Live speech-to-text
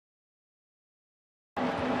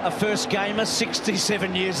a first gamer.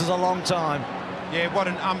 67 years is a long time. Yeah, what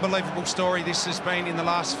an unbelievable story this has been in the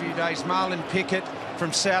last few days. Marlion Pickett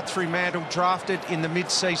from South Fremantle, drafted in the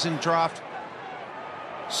mid-season draft.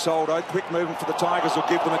 Soldo, quick movement for the Tigers will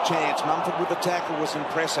give them a chance. Mumford with the tackle was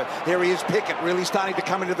impressive. Here he is, Pickett, really starting to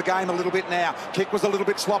come into the game a little bit now. Kick was a little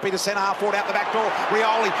bit sloppy to centre half forward out the back door.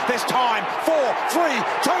 Rioli, there's time. 4, 3,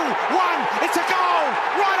 2, 1. It's a goal!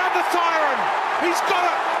 Right under siren! He's got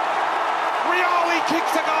it! Rioli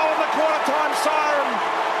kicks a goal in the quarter-time siren.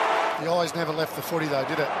 The eyes never left the footy though,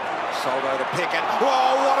 did it? Soldo to Pickett.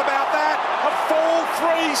 Oh, what about that? A full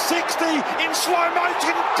 360 in slow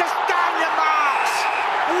motion. Castagna marks.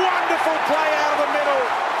 Wonderful play out of the middle.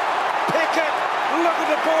 Pickett, look at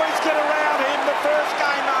the boys get around him, the first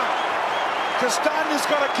gamer. Castagna's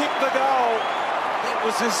got to kick the goal. It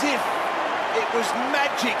was as if it was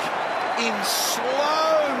magic in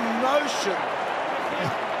slow motion.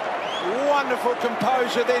 Wonderful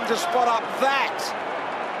composure then to spot up that.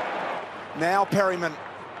 Now Perryman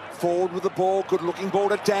forward with the ball, good looking ball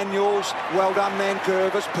to Daniels. Well done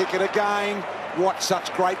Mankervis. Pickett again. What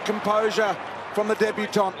such great composure from the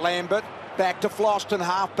debutant. Lambert back to Floston,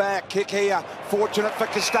 half back, kick here, fortunate for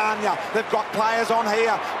Castagna. They've got players on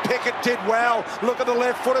here. Pickett did well, look at the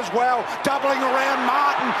left foot as well, doubling around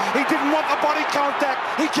Martin. He didn't want the body contact,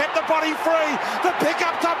 he kept the body free. The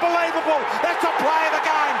pickup's unbelievable. That's the play of the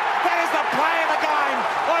game. That is the play of the game.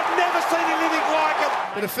 I've never seen anything like it.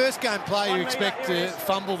 But a first game player, you expect to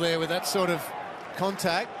fumble there with that sort of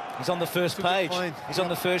contact. He's on the first page. He's on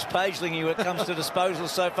the first page, Lingy, when it comes to disposals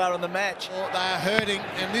so far in the match. Well, they are hurting,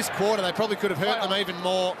 and this quarter they probably could have hurt them even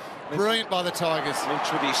more. Brilliant by the Tigers.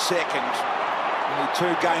 Lynch with his second. Only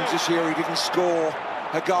 2 games this year he didn't score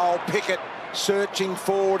a goal. Pickett searching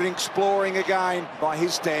forward and exploring again by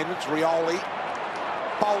his standards. Rioli,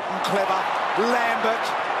 Bolton clever, Lambert.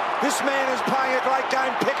 This man is playing a great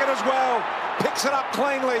game. Pickett as well. Picks it up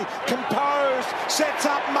cleanly, composed, sets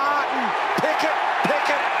up Martin. Pickett,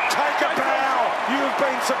 take a bow. You've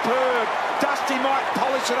been superb. Dusty might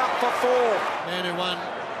polish it up for 4. Man who won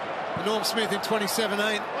the Norm Smith in 2017.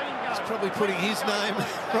 He's probably putting his name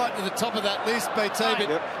right to the top of that list, BT.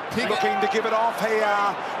 But Pickett looking to give it off here.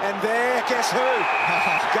 And there, guess who?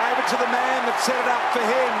 Gave it to the man that set it up for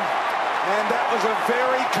him. And that was a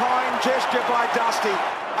very kind gesture by Dusty.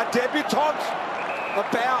 A debutant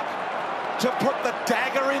about to put the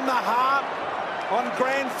dagger in the heart on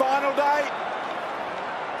grand final day.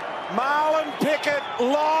 Marlion Pickett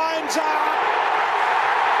lines up.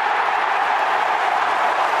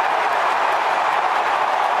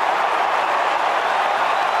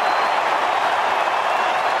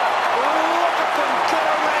 Look at them get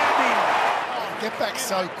around him. Get back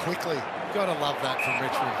so quickly. Got to love that from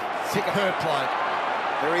Richmond. Superb play.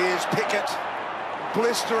 There he is, Pickett.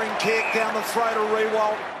 Blistering kick down the throat of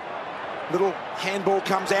Riewoldt. Little handball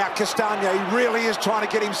comes out. Castagna, he really is trying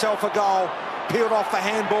to get himself a goal. Peeled off the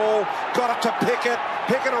handball, got it to Pickett.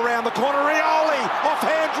 Pickett around the corner. Rioli, off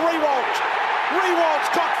hands Riewoldt. Riewoldt's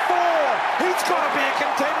got 4. He's got to be a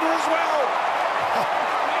contender as well.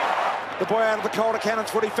 The boy out of the Calder Cannons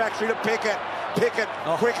footy factory to Pickett. Pickett,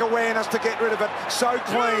 quick awareness to get rid of it. So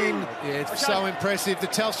clean. Yeah, it's so impressive. The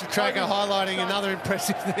Telstra tracker highlighting another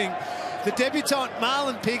impressive thing. The debutant,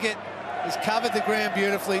 Marlion Pickett, has covered the ground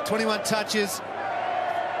beautifully. 21 touches.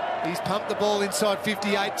 He's pumped the ball inside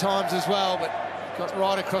 58 times as well, but got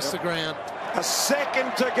right across the ground. A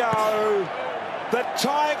second to go. The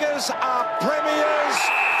Tigers are premiers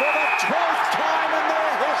for the 12th time in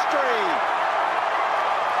their history.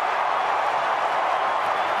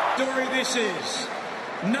 This is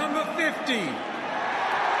number 50.